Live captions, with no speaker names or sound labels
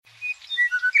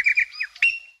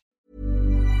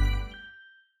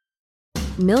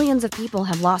Millions of people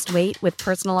have lost weight with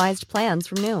personalized plans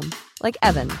from Noom. Like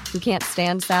Evan, who can't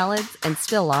stand salads and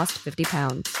still lost 50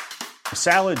 pounds.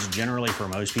 Salads generally for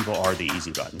most people are the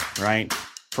easy button, right?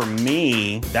 For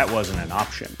me, that wasn't an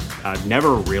option. I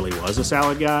never really was a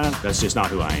salad guy. That's just not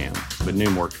who I am. But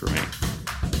Noom worked for me.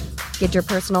 Get your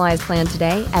personalized plan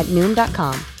today at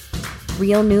Noom.com.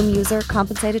 Real Noom user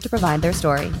compensated to provide their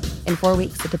story. In 4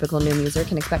 weeks, the typical Noom user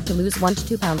can expect to lose 1 to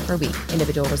 2 pounds per week.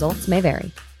 Individual results may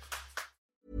vary.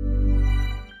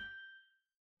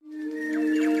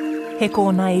 He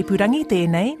kōna ipurangi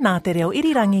tēnei nā te reo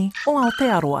irirangi o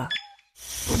Aotearoa.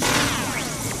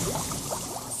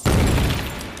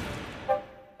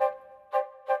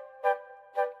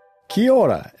 Kia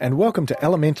ora, and welcome to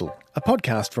Elemental, a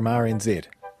podcast from RNZ.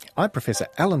 I'm Professor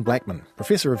Alan Blackman,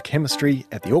 Professor of Chemistry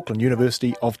at the Auckland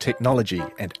University of Technology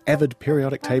and avid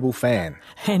periodic table fan.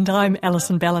 And I'm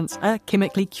Alison Ballance, a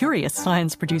chemically curious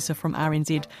science producer from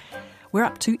RNZ. We're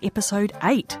up to episode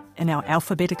 8 in our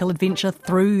alphabetical adventure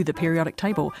through the periodic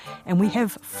table, and we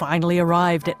have finally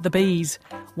arrived at the Bs.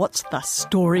 What's the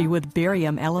story with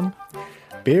barium, Alan?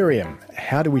 Barium.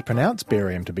 How do we pronounce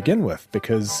barium to begin with?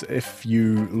 Because if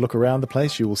you look around the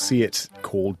place, you will see it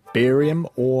called barium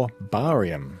or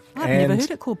barium. I've never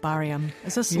heard it called barium.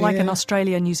 Is this like an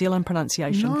Australia-New Zealand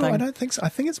pronunciation thing? No, I don't think so. I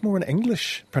think it's more an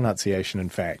English pronunciation, in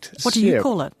fact. What do you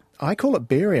call it? I call it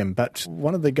barium, but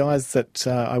one of the guys that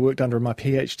I worked under in my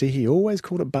PhD, he always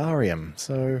called it barium.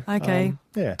 So, okay.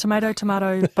 Yeah. Tomato,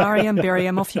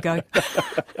 barium, off you go.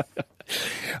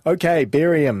 Okay,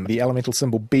 barium, the elemental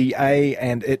symbol Ba,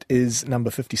 and it is number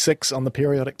 56 on the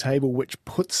periodic table, which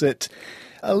puts it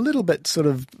a little bit sort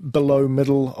of below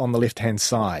middle on the left-hand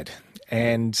side.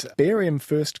 And barium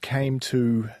first came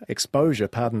to exposure,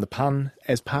 pardon the pun,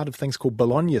 as part of things called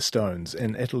Bologna stones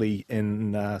in Italy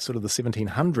in sort of the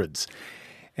 1700s.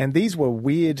 And these were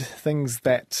weird things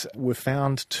that were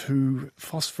found to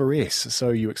phosphoresce.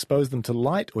 So you expose them to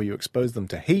light or you expose them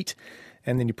to heat,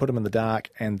 and then you put them in the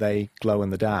dark and they glow in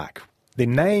the dark. Their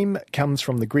name comes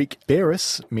from the Greek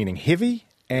baris, meaning heavy,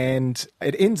 and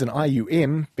it ends in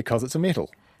IUM because it's a metal.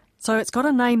 So it's got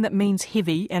a name that means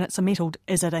heavy and it's a metal.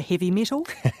 Is it a heavy metal?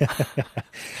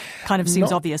 Kind of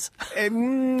seems obvious.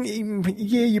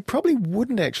 Yeah, you probably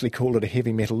wouldn't actually call it a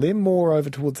heavy metal. They're more over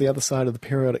towards the other side of the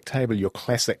periodic table, your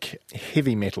classic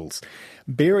heavy metals.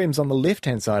 Barium's on the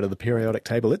left-hand side of the periodic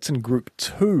table. It's in group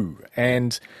 2.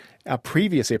 And our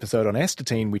previous episode on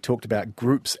astatine, we talked about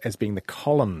groups as being the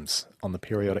columns on the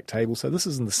periodic table. So this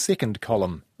is in the second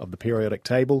column of the periodic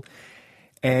table.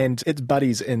 And its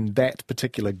buddies in that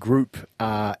particular group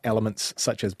are elements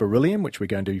such as beryllium, which we're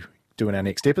going to do in our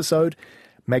next episode,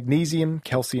 magnesium,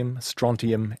 calcium,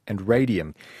 strontium, and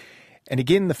radium. And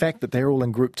again, the fact that they're all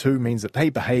in group 2 means that they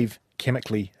behave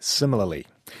chemically similarly.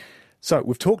 So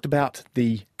we've talked about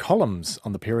the columns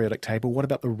on the periodic table. What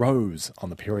about the rows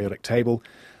on the periodic table?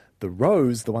 The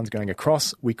rows, the ones going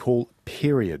across, we call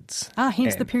periods.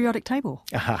 Hence the periodic table.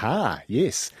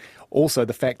 Yes. Also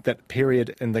the fact that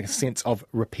period in the sense of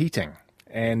repeating.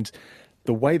 And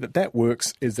the way that that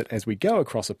works is that as we go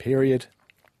across a period,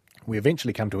 we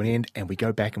eventually come to an end and we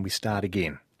go back and we start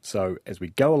again. So as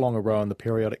we go along a row on the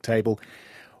periodic table,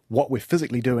 what we're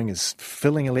physically doing is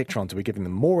filling electrons. We're giving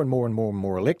them more and more and more and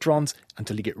more electrons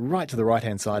until you get right to the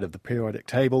right-hand side of the periodic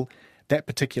table. That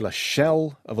particular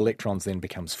shell of electrons then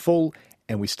becomes full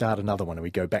and we start another one and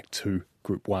we go back to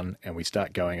group 1 and we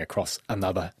start going across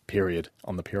another period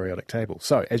on the periodic table.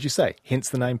 So, as you say, hence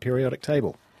the name periodic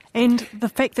table. And the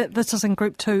fact that this is in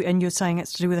group 2 and you're saying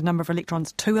it's to do with the number of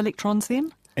electrons, 2 electrons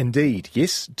then? Indeed,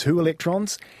 yes, 2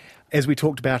 electrons. As we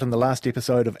talked about in the last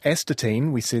episode of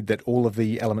astatine, we said that all of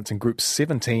the elements in group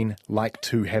 17 like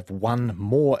to have one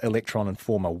more electron and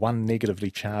form a 1 negatively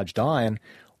charged ion.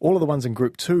 All of the ones in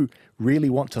group 2 really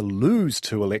want to lose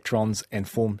 2 electrons and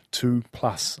form 2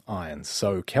 plus ions.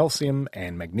 So calcium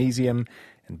and magnesium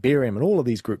and barium and all of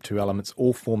these group 2 elements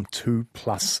all form 2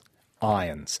 plus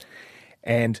ions.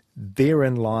 And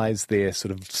therein lies their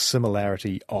sort of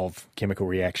similarity of chemical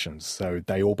reactions. So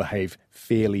they all behave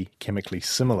fairly chemically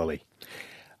similarly.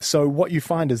 So what you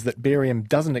find is that barium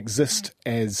doesn't exist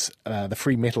as the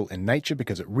free metal in nature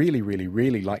because it really, really,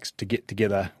 really likes to get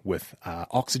together with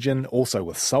oxygen, also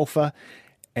with sulfur,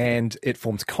 and it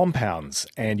forms compounds.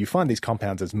 And you find these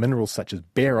compounds as minerals such as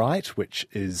barite, which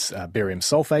is barium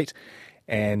sulfate,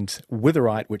 and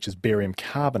witherite, which is barium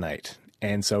carbonate.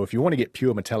 And so if you want to get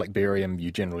pure metallic barium, you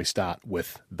generally start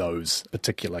with those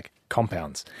particular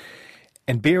compounds.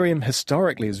 And barium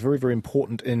historically is very, very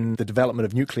important in the development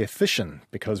of nuclear fission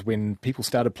because when people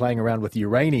started playing around with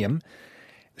uranium,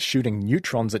 shooting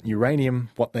neutrons at uranium,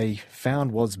 what they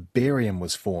found was barium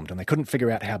was formed, and they couldn't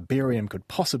figure out how barium could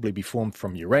possibly be formed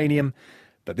from uranium.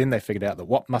 But then they figured out that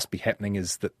what must be happening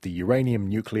is that the uranium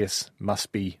nucleus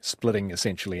must be splitting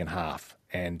essentially in half.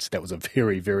 And that was a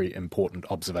very, very important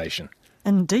observation.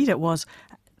 Indeed it was.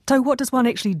 So what does one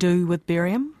actually do with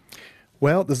barium?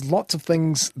 Well, there's lots of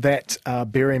things that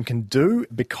barium can do.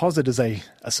 Because it is a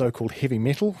so-called heavy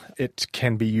metal, it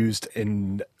can be used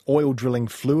in oil drilling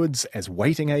fluids as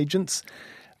weighting agents,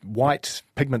 white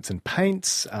pigments in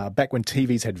paints. Back when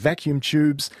TVs had vacuum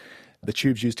tubes, the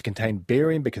tubes used to contain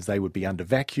barium because they would be under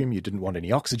vacuum. You didn't want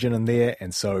any oxygen in there.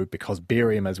 And so because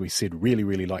barium, as we said, really,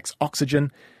 really likes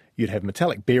oxygen, you'd have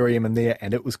metallic barium in there,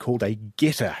 and it was called a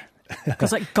getter.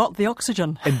 Because it got the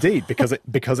oxygen. Indeed, because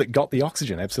it got the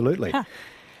oxygen, absolutely. Huh.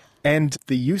 And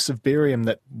the use of barium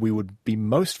that we would be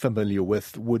most familiar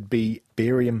with would be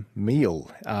barium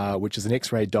meal, which is an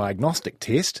X-ray diagnostic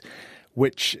test,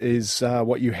 which is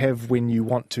what you have when you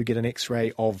want to get an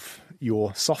X-ray of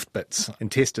your soft bits,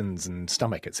 intestines and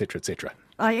stomach, etc., etc.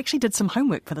 I actually did some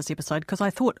homework for this episode because I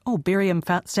thought, barium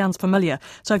sounds familiar.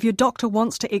 So if your doctor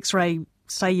wants to X-ray,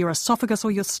 say, your esophagus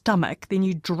or your stomach, then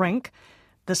you drink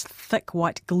this thick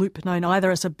white gloop known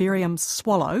either as a barium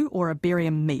swallow or a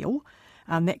barium meal.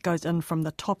 That goes in from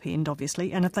the top end,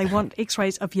 obviously. And if they want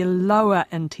X-rays of your lower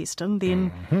intestine,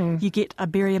 then you get a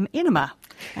barium enema.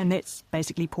 And that's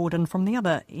basically poured in from the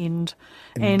other end.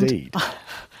 Indeed.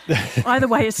 And either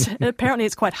way, apparently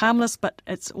it's quite harmless, but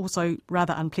it's also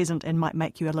rather unpleasant and might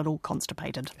make you a little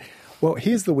constipated. Well,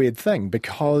 here's the weird thing,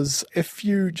 because if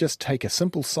you just take a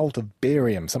simple salt of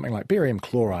barium, something like barium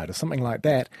chloride or something like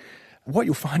that, what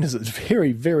you'll find is it's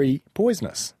very, very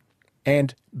poisonous.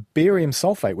 And barium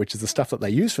sulfate, which is the stuff that they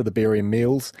use for the barium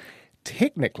meals,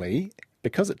 technically,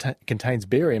 because it contains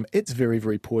barium, it's very,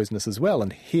 very poisonous as well.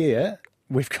 And here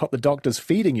we've got the doctors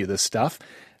feeding you this stuff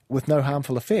with no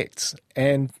harmful effects.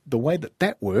 And the way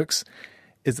that works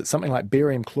is that something like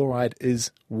barium chloride is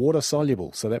water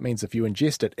soluble. So that means if you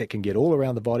ingest it, it can get all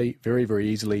around the body very, very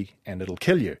easily and it'll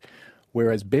kill you.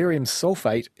 Whereas barium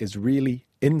sulfate is really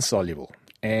insoluble.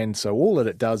 And so all that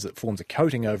it does, it forms a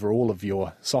coating over all of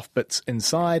your soft bits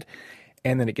inside,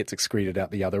 and then it gets excreted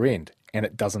out the other end, and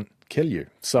it doesn't kill you.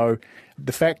 So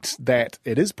the fact that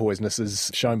it is poisonous is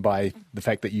shown by the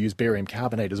fact that you use barium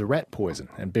carbonate as a rat poison.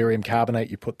 And barium carbonate,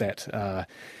 you put that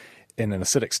in an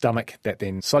acidic stomach, that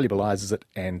then solubilizes it,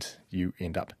 and you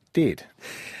end up dead.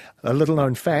 A little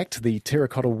known fact, the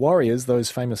terracotta warriors,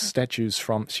 those famous statues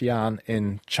from Xi'an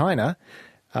in China,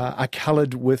 are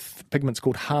coloured with pigments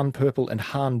called Han purple and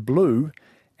Han blue,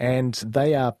 and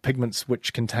they are pigments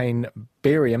which contain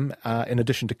barium in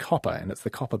addition to copper, and it's the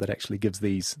copper that actually gives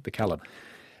these the colour.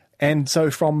 And so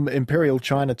from Imperial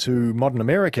China to modern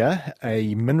America,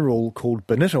 a mineral called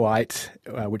bonitoite,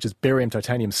 which is barium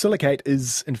titanium silicate,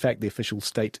 is in fact the official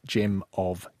state gem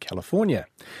of California.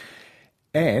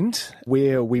 And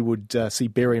where we would see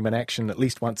barium in action at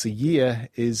least once a year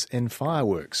is in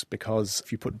fireworks, because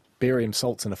if you put barium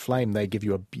salts in a flame, they give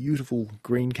you a beautiful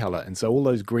green colour. And so all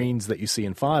those greens that you see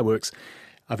in fireworks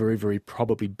are very, very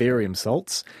probably barium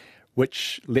salts,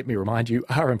 which, let me remind you,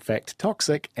 are in fact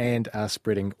toxic and are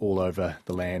spreading all over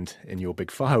the land in your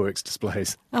big fireworks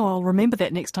displays. Oh, I'll remember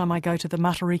that next time I go to the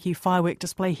Matariki firework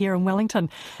display here in Wellington.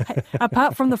 Hey,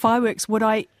 apart from the fireworks, would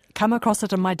I come across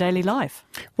it in my daily life?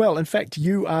 Well, in fact,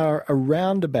 you are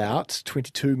around about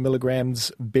 22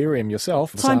 milligrams barium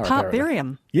yourself. So I'm part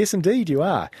barium? Yes, indeed, you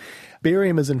are.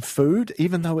 Barium is in food,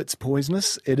 even though it's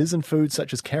poisonous. It is in food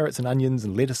such as carrots and onions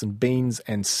and lettuce and beans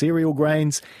and cereal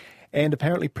grains, and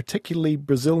apparently particularly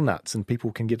Brazil nuts, and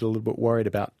people can get a little bit worried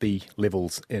about the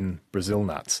levels in Brazil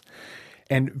nuts.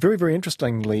 And very, very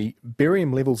interestingly,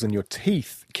 barium levels in your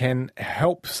teeth can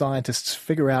help scientists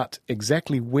figure out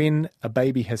exactly when a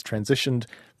baby has transitioned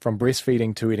from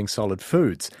breastfeeding to eating solid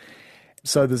foods.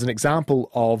 So there's an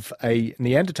example of a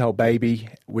Neanderthal baby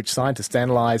which scientists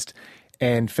analysed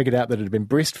and figured out that it had been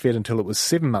breastfed until it was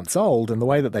 7 months old. And the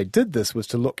way that they did this was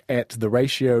to look at the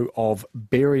ratio of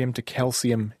barium to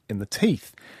calcium in the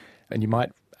teeth. And you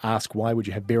might ask, why would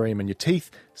you have barium in your teeth?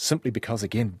 Simply because,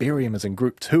 again, barium is in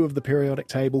group 2 of the periodic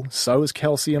table, so is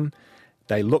calcium.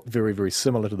 They look very, very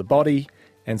similar to the body,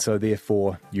 and so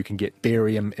therefore you can get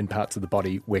barium in parts of the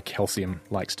body where calcium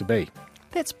likes to be.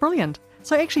 That's brilliant.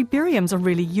 So actually barium's a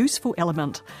really useful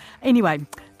element. Anyway,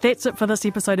 that's it for this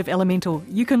episode of Elemental.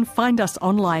 You can find us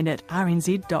online at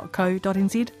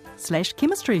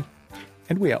rnz.co.nz/chemistry.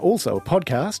 And we are also a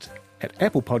podcast at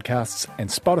Apple Podcasts and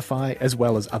Spotify, as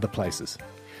well as other places.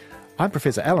 I'm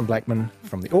Professor Alan Blackman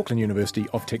from the Auckland University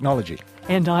of Technology.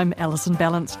 And I'm Alison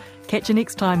Ballance. Catch you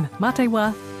next time. Mā te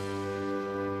wā.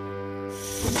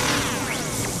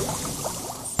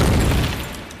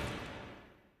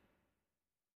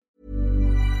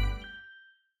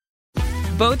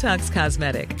 Botox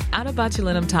Cosmetic, out of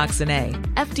botulinum toxin A,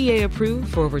 FDA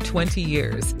approved for over 20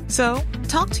 years. So,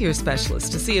 talk to your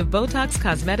specialist to see if Botox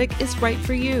Cosmetic is right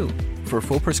for you. For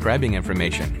full prescribing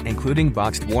information, including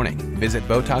boxed warning, visit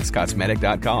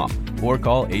BotoxCosmetic.com or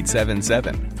call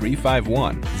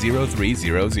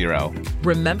 877-351-0300.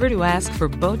 Remember to ask for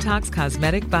Botox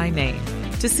Cosmetic by name.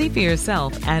 To see for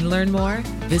yourself and learn more,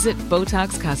 visit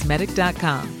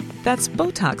BotoxCosmetic.com. That's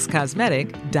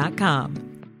BotoxCosmetic.com.